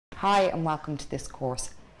Hi and welcome to this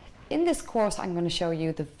course. In this course I'm going to show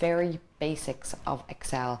you the very basics of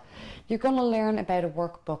Excel. You're going to learn about a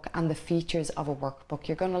workbook and the features of a workbook.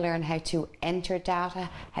 You're going to learn how to enter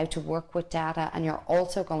data, how to work with data, and you're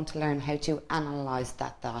also going to learn how to analyze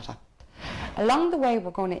that data. Along the way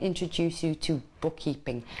we're going to introduce you to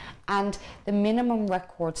bookkeeping and the minimum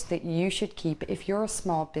records that you should keep if you're a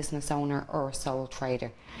small business owner or a sole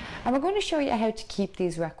trader. And we're going to show you how to keep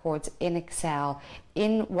these records in Excel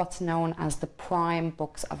in what's known as the prime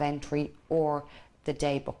books of entry or the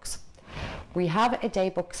day books. We have a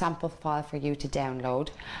daybook sample file for you to download,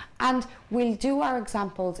 and we'll do our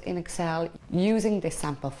examples in Excel using this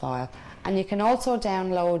sample file, and you can also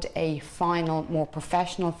download a final, more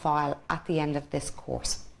professional file at the end of this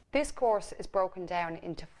course. This course is broken down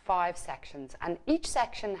into 5 sections, and each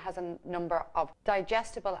section has a number of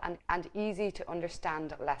digestible and easy to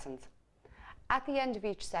understand lessons. At the end of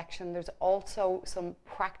each section there's also some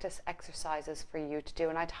practice exercises for you to do,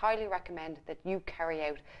 and I'd highly recommend that you carry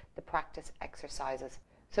out the practice exercises.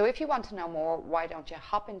 So if you want to know more, why don't you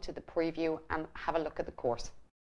hop into the preview and have a look at the course.